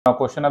Now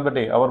question of the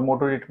day, our mode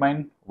to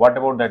determine what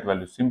about that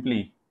value.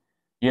 Simply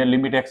here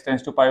limit x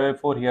tends to pi by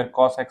 4, here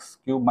cos x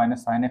cube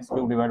minus sin x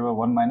cube divided by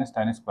 1 minus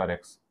tan square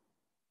x.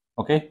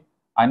 Okay,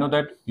 I know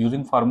that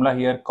using formula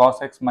here cos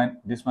x minus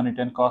this one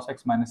written cos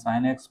x minus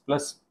sin x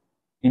plus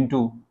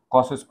into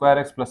cos square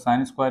x plus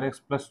sin square x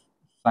plus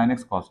sin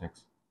x cos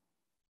x.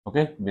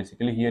 Okay,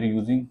 basically here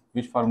using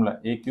which formula,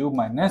 a cube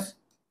minus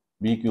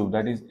b cube,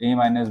 that is a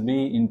minus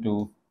b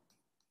into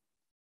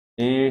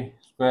a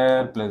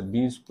square plus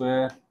b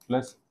square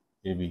plus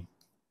ab.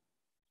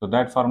 So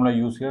that formula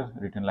used here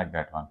written like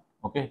that one.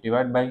 Okay,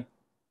 divide by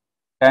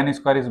tan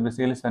square is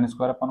basically sin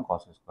square upon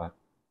cos square.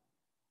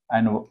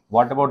 And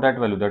what about that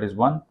value? That is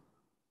 1.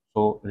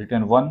 So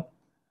written 1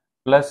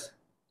 plus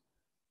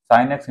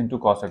sin x into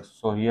cos x.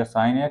 So here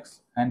sin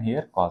x and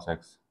here cos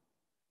x.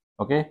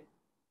 Okay.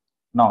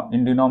 Now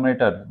in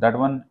denominator, that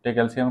one take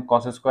LCM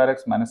cos square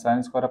x minus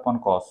sin square upon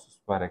cos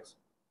square x.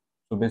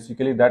 So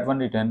basically that one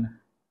written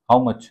how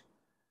much?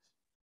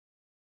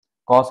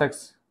 Cos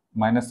x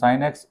minus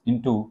sin x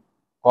into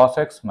cos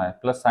x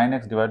plus sin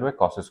x divided by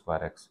cos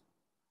square x.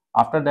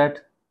 After that,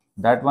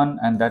 that one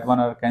and that one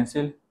are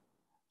cancelled.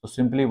 So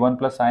simply 1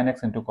 plus sin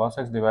x into cos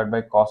x divided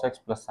by cos x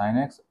plus sin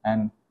x,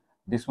 and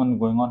this one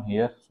going on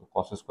here, so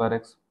cos square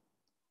x.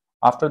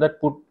 After that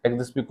put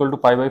x is equal to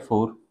pi by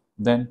 4,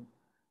 then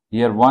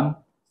here 1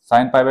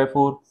 sin pi by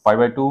 4, pi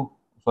by 2,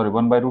 sorry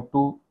 1 by root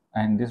 2,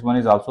 and this one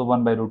is also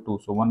 1 by root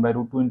 2. So 1 by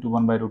root 2 into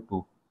 1 by root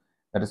 2,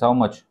 that is how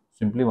much?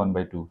 Simply 1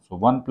 by 2. So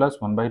 1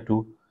 plus 1 by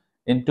 2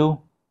 into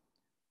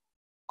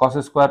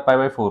cos square pi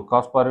by 4.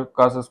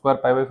 Cos square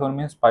pi by 4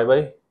 means pi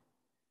by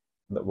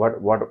what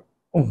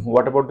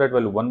about that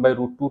value? 1 by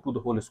root 2 to the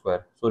whole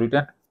square. So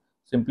written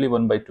simply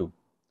 1 by 2.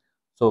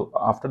 So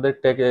after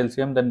that take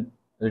LCM, then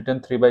written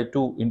 3 by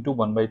 2 into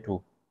 1 by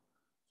 2.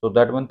 So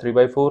that one 3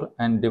 by 4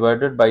 and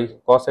divided by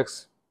cos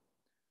x,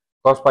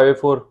 cos pi by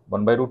 4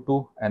 1 by root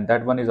 2, and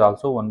that one is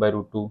also 1 by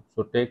root 2.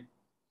 So take,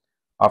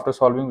 after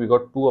solving we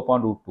got 2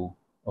 upon root 2.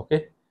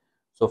 Okay.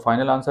 So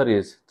final answer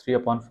is 3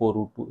 upon 4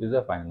 root 2 is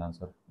the final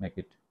answer. Make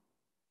it.